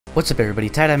What's up everybody,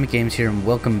 Tie-Dye Games here and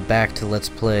welcome back to Let's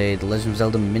Play The Legend of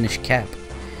Zelda Minish Cap.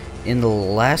 In the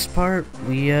last part,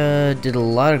 we did a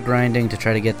lot of grinding to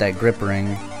try to get that grip ring.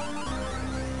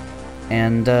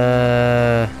 And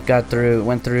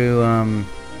went through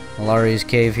Malari's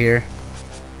cave here.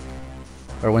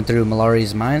 Or went through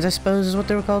Malari's mines, I suppose is what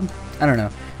they were called? I don't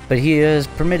know. But he has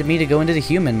permitted me to go into the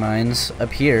human mines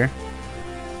up here,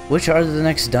 which are the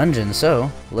next dungeon, so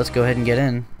let's go ahead and get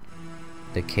in.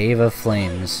 The Cave of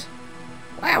Flames.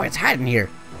 Wow, it's hot in here.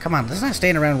 Come on, let's not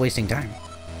stand around wasting time.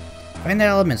 Find that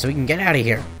element so we can get out of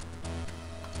here.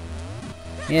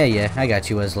 Yeah, I got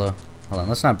you, Weslow. Hold on,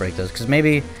 let's not break those, because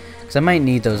I might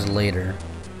need those later.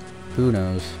 Who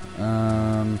knows?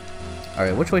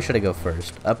 Alright, which way should I go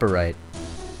first? Up or right?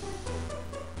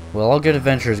 Well, all good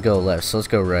adventurers go left, so let's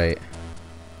go right.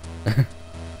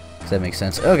 Does that make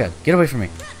sense? Oh god, get away from me.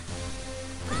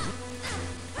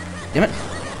 Damn it.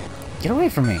 Get away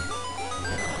from me.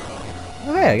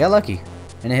 Oh hey, I got lucky.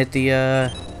 And it hit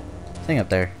the thing up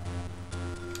there.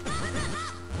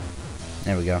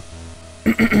 There we go.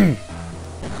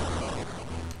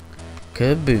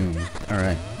 Kaboom.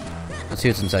 Alright. Let's see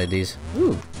what's inside these.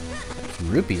 Ooh.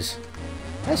 Some rupees.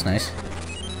 That's nice.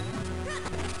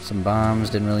 Some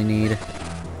bombs, didn't really need.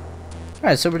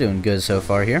 Alright, so we're doing good so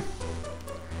far here.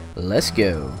 Let's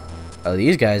go. Oh,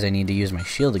 these guys I need to use my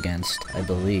shield against, I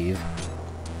believe.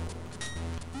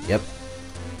 Yep.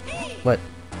 What?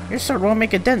 Your sword won't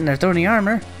make a dent in their thorny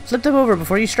armor. Flip them over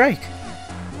before you strike.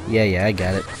 Yeah, I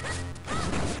got it.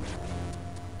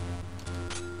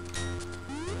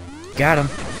 Got him.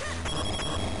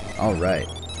 Alright.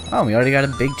 Oh, we already got a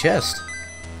big chest.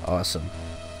 Awesome.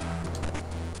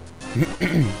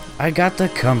 I got the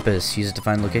compass. Use it to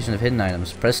find the location of hidden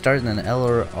items. Press start and then L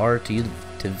or R to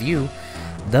view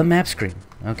the map screen.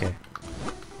 Okay.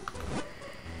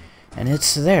 And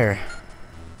it's there.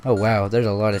 Oh wow, there's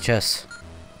a lot of chests.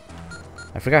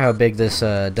 I forgot how big this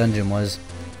dungeon was.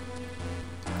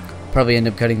 Probably end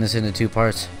up cutting this into 2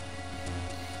 parts.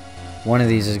 One of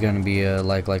these is going to be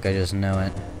like I just know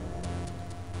it.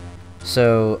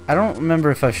 So, I don't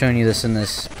remember if I've shown you this in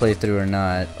this playthrough or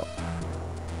not.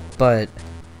 But,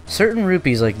 certain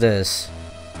rupees like this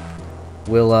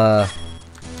will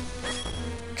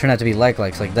turn out to be likes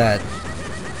like that.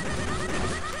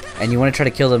 And you want to try to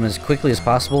kill them as quickly as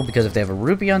possible, because if they have a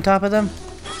rupee on top of them,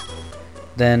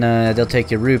 then they'll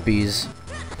take your rupees.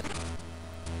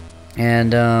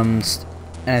 And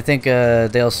I think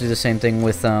they also do the same thing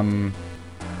with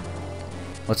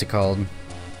what's it called?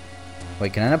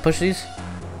 Wait, can I not push these?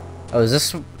 Oh, is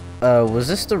this was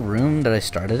this the room that I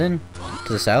started in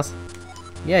to the south?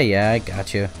 Yeah, I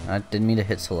got you. I didn't mean to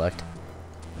hit select.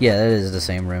 Yeah, that is the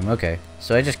same room. Okay,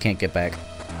 so I just can't get back.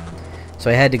 So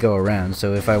I had to go around,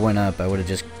 so if I went up, I would have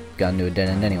just gotten to a dead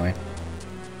end anyway.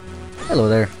 Hello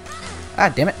there. Ah,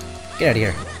 damn it. Get out of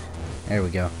here. There we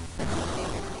go.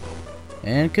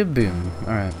 And kaboom.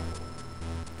 Alright.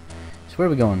 So where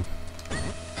are we going?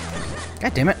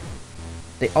 God damn it.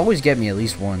 They always get me at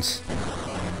least once.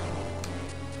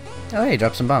 Oh, hey,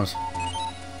 drop some bombs.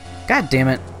 God damn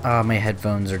it. Oh, my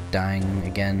headphones are dying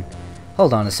again.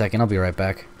 Hold on a second, I'll be right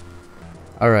back.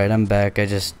 Alright, I'm back.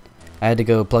 I had to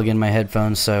go plug in my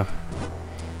headphones so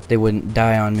they wouldn't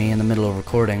die on me in the middle of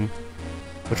recording,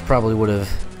 which probably would have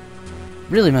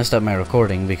really messed up my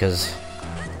recording, because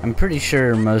I'm pretty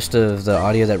sure most of the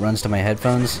audio that runs to my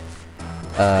headphones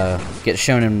gets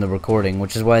shown in the recording,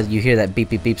 which is why you hear that beep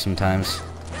beep beep sometimes.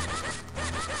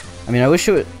 I mean, I wish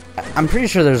it would. I'm pretty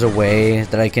sure there's a way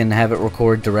that I can have it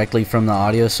record directly from the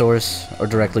audio source or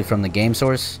directly from the game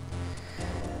source,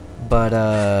 but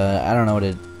I don't know what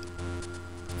it.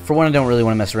 For one, I don't really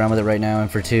want to mess around with it right now,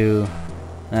 and for two,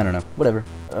 I don't know. Whatever.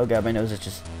 Oh god, my nose is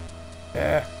just.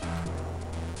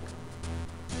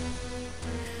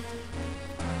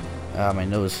 Ah, my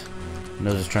nose. My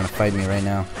nose is trying to fight me right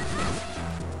now.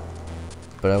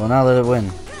 But I will not let it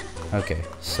win. Okay,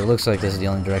 so it looks like this is the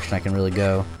only direction I can really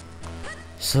go.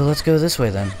 So let's go this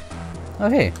way then. Oh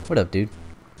hey, what up, dude?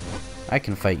 I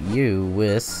can fight you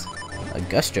with a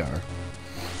gust jar.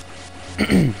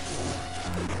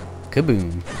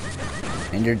 Kaboom.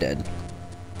 And you're dead.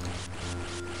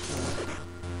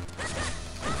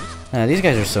 These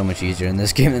guys are so much easier in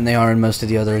this game than they are in most of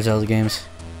the other Zelda games.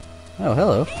 Oh,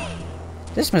 hello.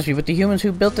 This must be what the humans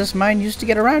who built this mine used to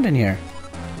get around in here.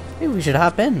 Maybe we should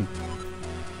hop in.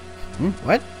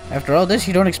 What? After all this,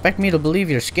 you don't expect me to believe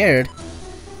you're scared?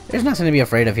 There's nothing to be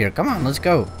afraid of here. Come on, let's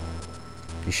go.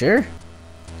 You sure?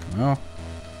 Well,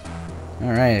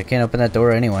 alright, I can't open that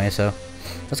door anyway, so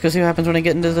let's go see what happens when I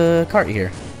get into the cart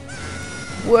here.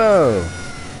 Whoa!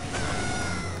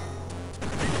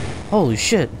 Holy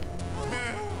shit!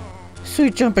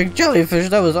 sweet jumping jellyfish,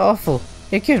 that was awful.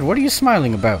 Hey kid, what are you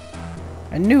smiling about?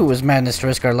 I knew it was madness to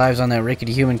risk our lives on that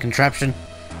rickety human contraption.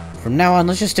 From now on,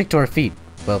 let's just stick to our feet.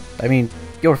 Well, I mean,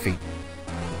 your feet.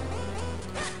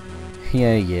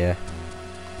 Yeah.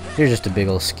 You're just a big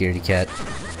old scaredy cat.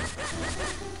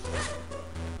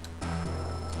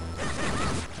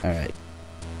 Alright.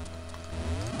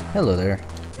 Hello there,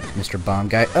 Mr. Bomb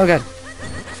Guy. Oh god!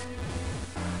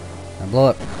 Now blow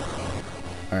up.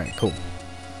 Alright, cool.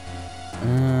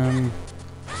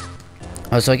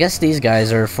 Oh, so I guess these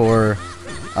guys are for,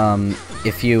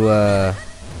 if you, ah,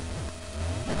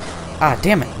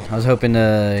 damn it! I was hoping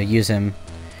to use him.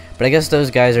 But I guess those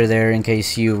guys are there in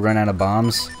case you run out of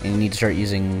bombs and you need to start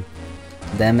using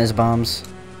them as bombs.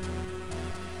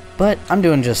 But I'm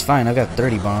doing just fine. I've got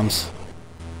 30 bombs.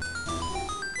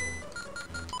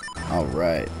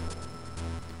 Alright.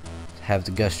 Have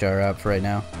the Gust Jar out for right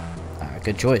now.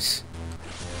 Good choice.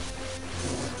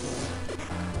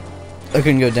 I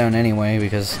couldn't go down anyway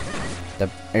because that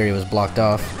area was blocked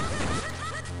off.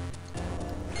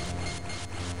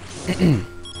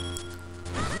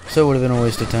 So it would have been a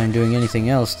waste of time doing anything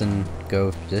else than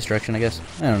go this direction, I guess.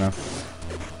 I don't know.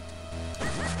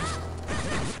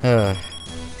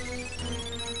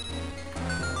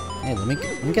 Hey, let me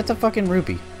get the fucking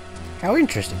rupee. How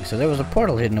interesting. So there was a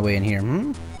portal hidden away in here,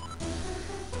 hmm?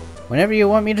 Whenever you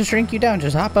want me to shrink you down,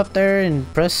 just hop up there and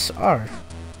press R.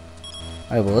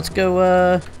 Alright, well, let's go,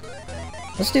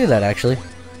 let's do that, actually.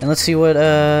 And let's see what,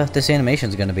 this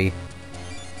animation's gonna be.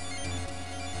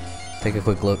 Take a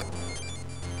quick look.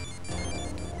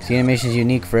 The animation's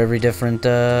unique for every different,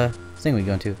 thing we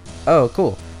go into. Oh,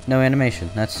 cool. No animation.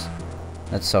 That's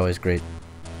always great.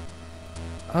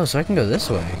 Oh, so I can go this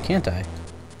way, can't I?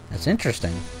 That's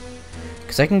interesting.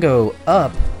 Because I can go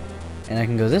up, and I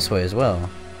can go this way as well.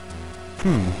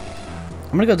 I'm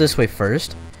gonna go this way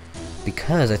first,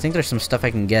 because I think there's some stuff I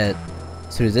can get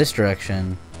through this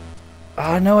direction.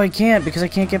 Oh, no, I can't, because I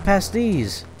can't get past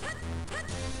these.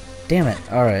 Damn it.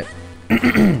 Alright.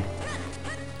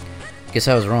 Guess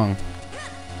I was wrong.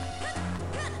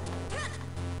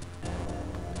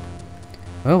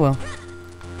 Oh, well.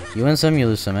 You win some, you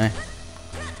lose some, eh?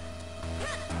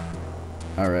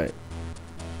 Alright.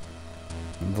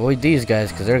 Avoid these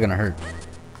guys, because they're gonna hurt.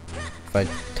 If I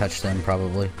touch them,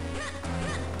 probably.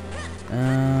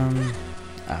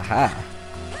 Aha.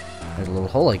 There's a little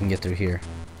hole I can get through here.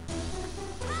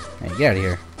 Hey, get out of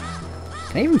here.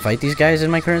 Can I even fight these guys in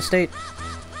my current state?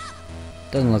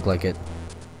 Doesn't look like it.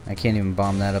 I can't even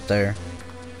bomb that up there.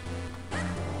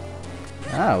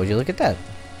 Ah, would you look at that?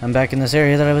 I'm back in this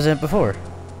area that I was at before.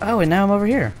 Oh, and now I'm over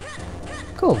here.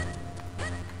 Cool.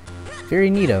 Very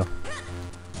neato.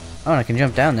 Oh, and I can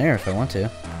jump down there if I want to.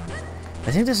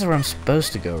 I think this is where I'm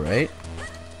supposed to go, right?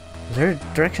 Was there a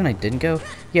direction I didn't go?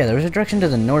 Yeah, there was a direction to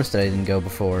the north that I didn't go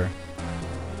before.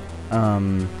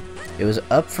 It was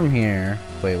up from here.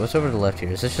 Wait, what's over to the left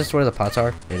here? Is this just where the pots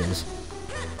are? It is.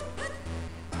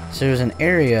 So there's an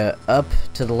area up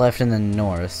to the left and the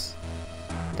north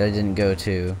that I didn't go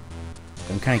to.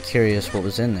 I'm kind of curious what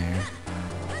was in there.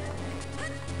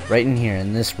 Right in here,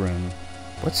 in this room.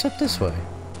 What's up this way?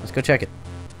 Let's go check it.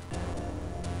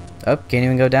 Oh, can't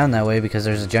even go down that way because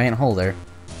there's a giant hole there.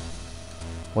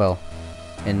 Well,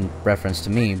 in reference to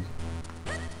me,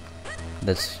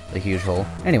 that's a huge hole.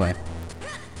 Anyway.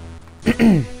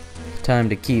 Time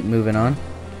to keep moving on.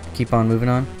 Keep on moving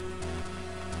on.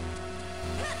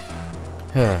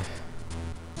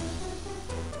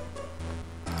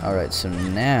 Alright, so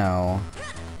now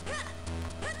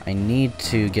I need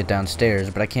to get downstairs,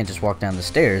 but I can't just walk down the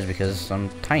stairs because I'm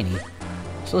tiny.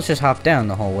 So let's just hop down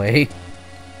the whole way.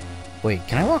 Wait,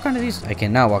 can I walk onto these? I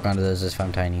cannot walk onto those if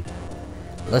I'm tiny.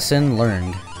 Lesson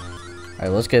learned.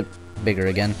 Alright, let's get bigger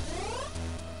again.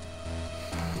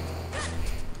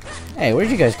 Hey,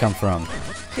 where'd you guys come from?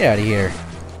 Get out of here.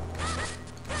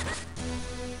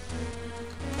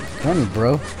 Come on,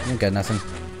 bro. You got nothing.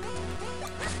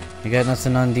 You got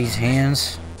nothing on these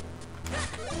hands?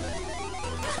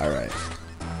 Alright.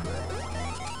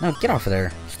 No, get off of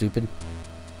there, stupid.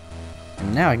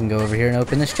 And now I can go over here and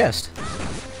open this chest.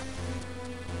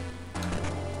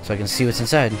 So I can see what's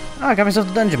inside. Oh, I got myself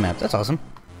the dungeon map. That's awesome.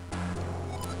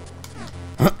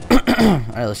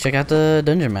 Alright, let's check out the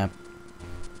dungeon map.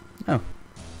 Oh.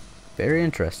 Very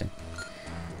interesting.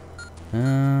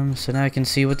 So now I can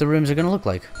see what the rooms are gonna look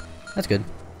like. That's good.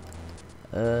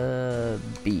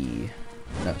 B.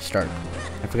 No, start.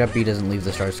 I forgot B doesn't leave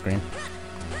the start screen.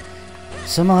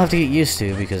 Some I'll have to get used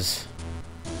to because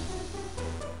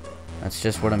that's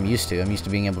just what I'm used to. I'm used to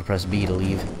being able to press B to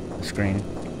leave the screen.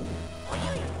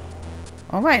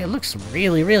 Alright, it looks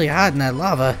really, really hot in that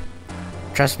lava.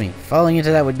 Trust me, falling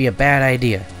into that would be a bad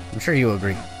idea. I'm sure you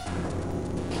agree.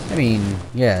 I mean,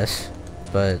 yes,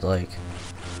 but like,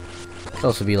 could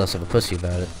also be less of a pussy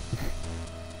about it.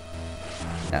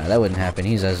 Nah, that wouldn't happen.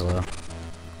 He's as low.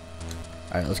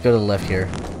 Alright, let's go to the left here.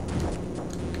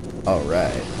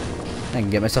 Alright. I can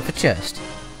get myself a chest.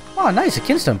 Oh, nice, a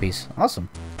kinstone piece. Awesome.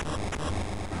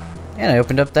 And I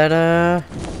opened up that,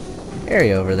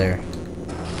 area over there.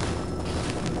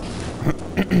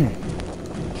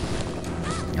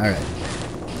 Alright.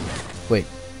 Wait,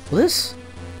 will this?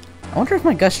 I wonder if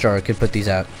my gust jar could put these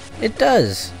out. It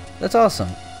does! That's awesome.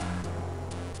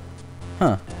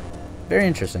 Huh. Very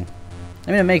interesting.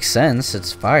 I mean, it makes sense.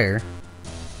 It's fire.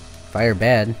 Fire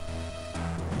bad.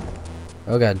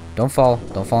 Oh god, don't fall.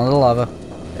 Don't fall into the lava.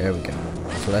 There we go.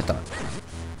 That's what I thought.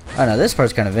 Oh no, this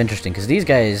part's kind of interesting, because these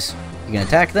guys, you can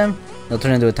attack them, they'll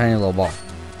turn into a tiny little ball.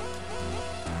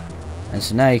 And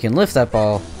so now you can lift that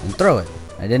ball and throw it.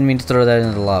 I didn't mean to throw that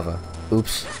into the lava.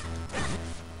 Oops.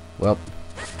 Well,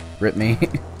 rip me.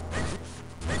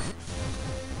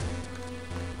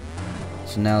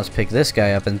 So now let's pick this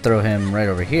guy up and throw him right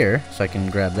over here, so I can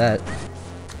grab that.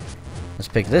 Let's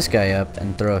pick this guy up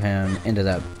and throw him into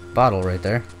that bottle right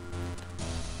there.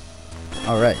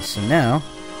 Alright, so now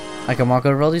I can walk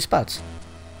over all these spots.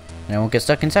 And I won't get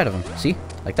stuck inside of them. See?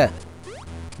 Like that.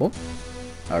 Whoop.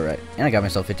 Alright, and I got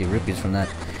myself 50 rupees from that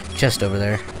chest over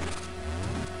there.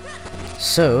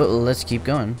 So, let's keep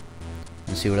going.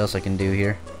 And see what else I can do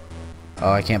here.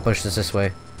 Oh, I can't push this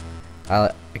way.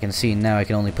 I can see now I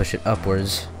can only push it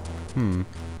upwards.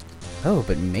 Oh,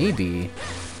 but maybe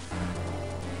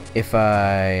if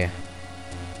I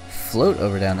float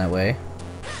over down that way,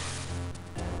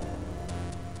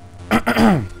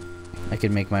 I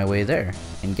could make my way there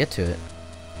and get to it.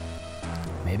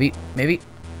 Maybe.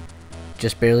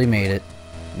 Just barely made it.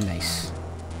 Nice.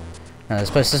 Now let's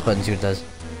press this button and see what it does.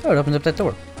 Oh, it opens up that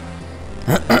door.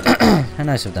 How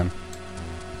nice of them.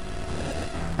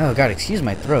 Oh god, excuse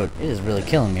my throat. It is really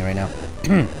killing me right now.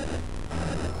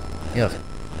 Yuck.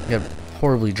 Got a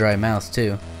horribly dry mouth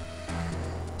too.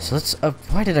 So let's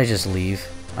why did I just leave?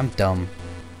 I'm dumb.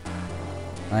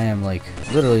 I am like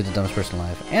literally the dumbest person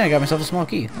alive. And I got myself a small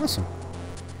key. Awesome.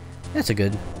 That's a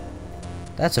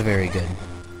very good.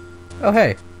 Oh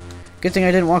hey. Good thing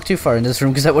I didn't walk too far into this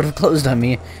room, because that would have closed on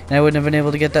me and I wouldn't have been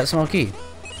able to get that small key.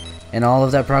 And all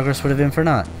of that progress would have been for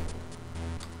naught.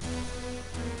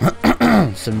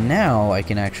 So now I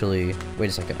can actually... Wait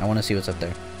a second, I want to see what's up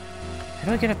there. How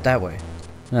do I get up that way?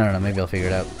 No, maybe I'll figure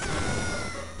it out.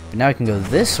 But now I can go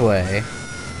this way.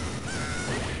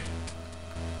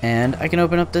 And I can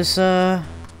open up this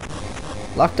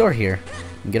locked door here.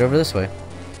 And get over this way.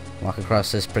 Walk across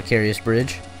this precarious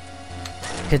bridge.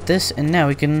 Hit this, and now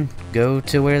we can go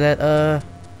to where that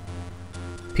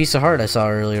piece of heart I saw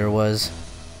earlier was.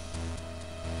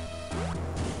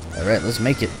 Alright, let's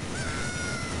make it.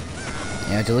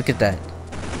 Yeah, to look at that.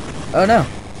 Oh no!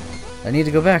 I need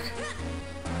to go back.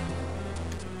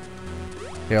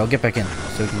 Here, I'll get back in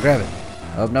so we can grab it.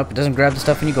 Oh, nope, it doesn't grab the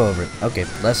stuff when you go over it. Okay,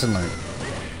 lesson learned.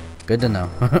 Good to know.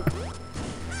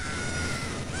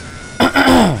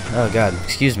 Oh god,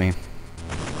 excuse me.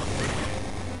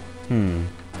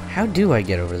 How do I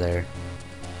get over there?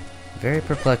 Very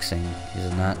perplexing, is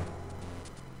it not?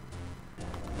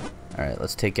 Alright,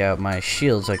 let's take out my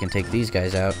shield so I can take these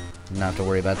guys out. Not have to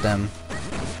worry about them.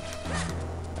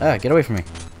 Ah, get away from me.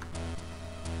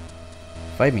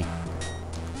 Fight me.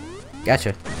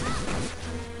 Gotcha.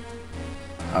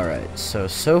 Alright,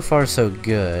 so far so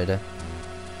good.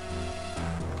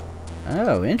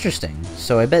 Oh, interesting.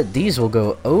 So I bet these will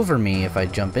go over me if I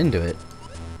jump into it.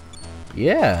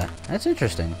 Yeah, that's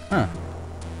interesting. Huh.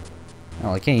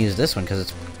 Well, I can't use this one because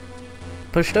it's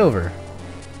pushed over.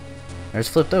 Or it's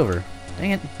flipped over.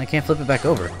 Dang it, I can't flip it back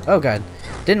over. Oh god,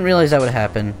 didn't realize that would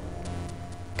happen.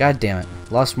 God damn it.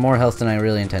 Lost more health than I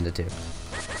really intended to.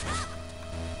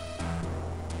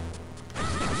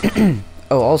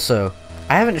 Oh, also,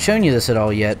 I haven't shown you this at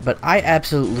all yet, but I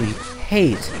absolutely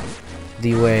hate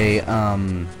the way,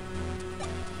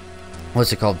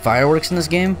 what's it called? Fireworks in this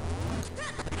game?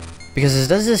 Because it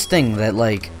does this thing that,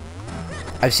 like,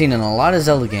 I've seen in a lot of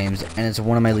Zelda games, and it's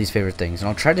one of my least favorite things. And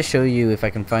I'll try to show you if I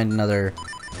can find another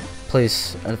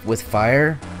place with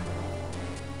fire.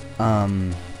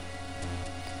 But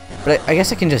I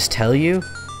guess I can just tell you.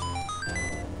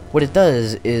 What it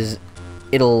does is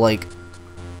it'll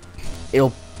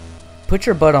put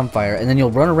your butt on fire, and then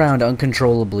you'll run around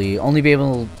uncontrollably, only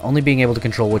being able to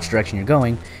control which direction you're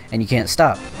going, and you can't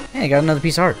stop. Hey, I got another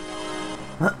piece of heart.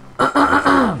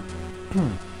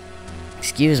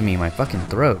 Excuse me, my fucking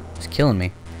throat is killing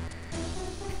me.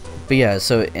 But yeah,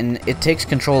 so and it takes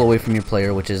control away from your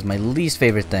player, which is my least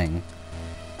favorite thing.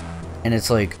 And it's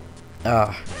like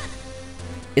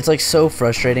so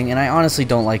frustrating, and I honestly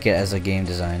don't like it as a game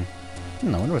design. I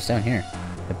wonder what's down here.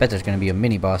 I bet there's gonna be a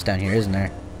mini boss down here, isn't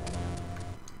there?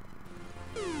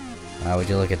 Wow, would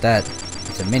you look at that?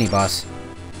 It's a mini boss.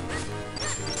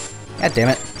 God damn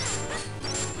it.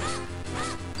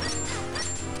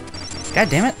 God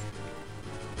damn it.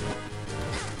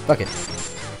 Fuck it.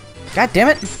 God damn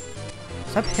it.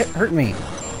 Stop hurting me.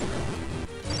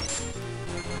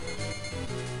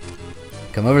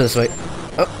 Come over this way.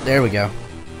 Oh, there we go.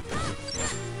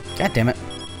 God damn it.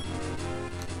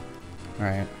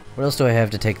 Alright. What else do I have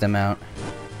to take them out?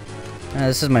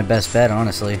 This is my best bet,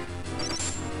 honestly.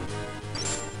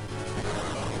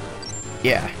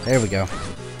 Yeah, there we go.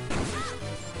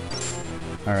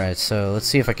 Alright, so let's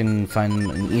see if I can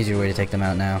find an easier way to take them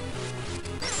out now.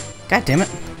 God damn it.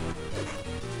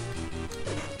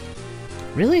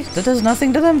 Really? That does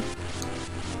nothing to them?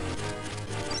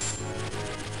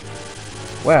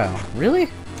 Wow, really?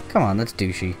 Come on, that's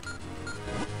douchey.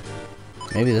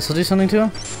 Maybe this will do something to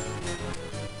him?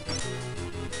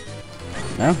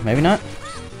 No, maybe not.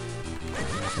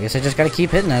 I guess I just gotta keep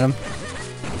hitting at him.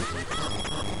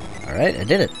 Alright, I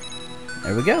did it.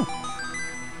 There we go.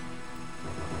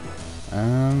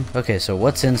 Okay, so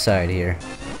what's inside here?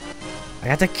 I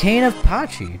got the Cane of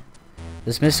Pachi.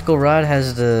 This mystical rod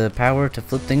has the power to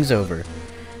flip things over.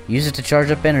 Use it to charge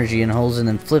up energy in holes and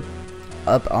then flip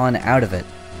up on out of it.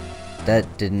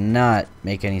 That did not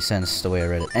make any sense the way I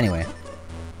read it. Anyway.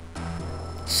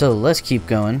 So let's keep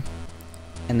going.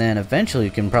 And then eventually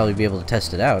you can probably be able to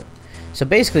test it out. So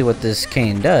basically what this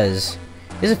cane does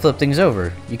is it flip things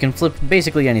over. You can flip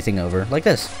basically anything over, like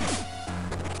this.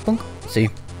 Boink. See?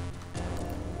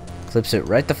 Flips it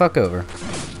right the fuck over.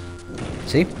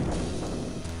 See?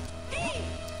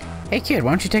 Hey kid,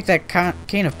 why don't you take that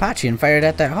cane of Pachi and fire it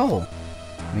at that hole?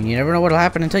 I mean, you never know what'll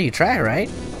happen until you try, right?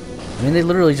 I mean, they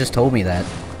literally just told me that.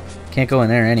 Can't go in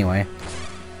there anyway.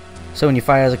 So when you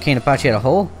fire the cane of Pachi at a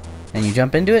hole, and you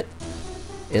jump into it,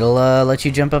 it'll let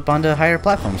you jump up onto higher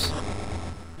platforms.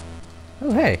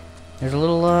 Oh hey, there's a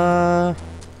little,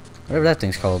 whatever that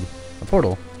thing's called. A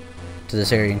portal to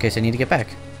this area in case I need to get back.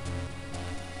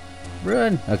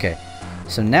 Run! Okay,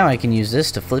 so now I can use this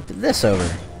to flip this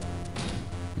over.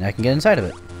 And I can get inside of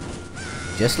it.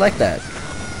 Just like that.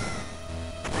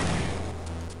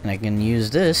 And I can use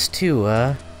this to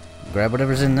grab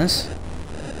whatever's in this.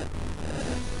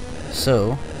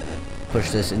 So, push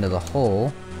this into the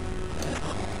hole.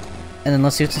 And then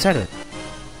let's see what's inside of it.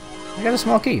 I got a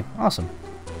small key. Awesome.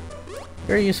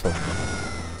 Very useful.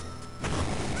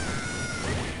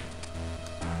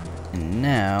 And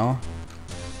now,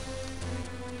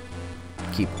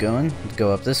 keep going.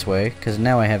 Go up this way, because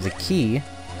now I have the key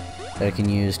that I can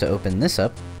use to open this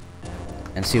up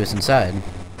and see what's inside.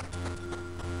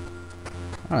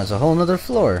 Oh, there's a whole nother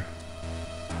floor.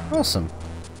 Awesome.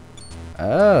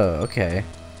 Oh, okay.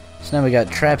 So now we got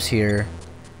traps here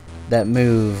that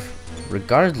move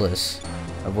regardless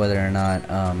of whether or not,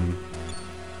 I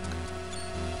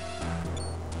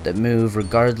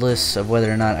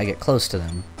get close to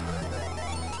them.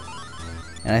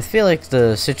 And I feel like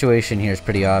the situation here is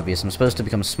pretty obvious. I'm supposed to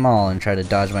become small and try to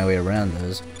dodge my way around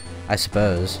those, I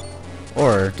suppose.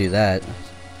 Or do that,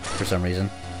 for some reason.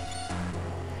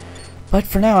 But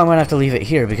for now, I'm going to have to leave it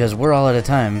here because we're all out of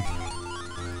time.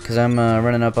 Because I'm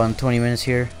running up on 20 minutes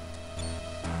here.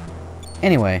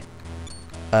 Anyway,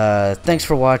 thanks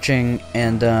for watching,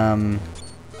 and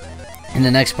in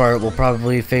the next part, we'll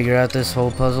probably figure out this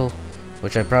whole puzzle,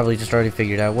 which I probably just already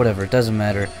figured out. Whatever, it doesn't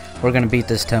matter. We're going to beat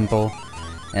this temple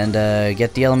and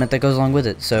get the element that goes along with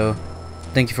it. So,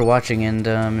 thank you for watching, and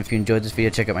if you enjoyed this video,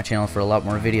 check out my channel for a lot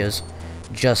more videos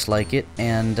just like it,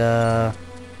 and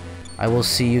I will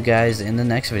see you guys in the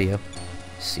next video.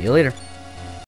 See you later.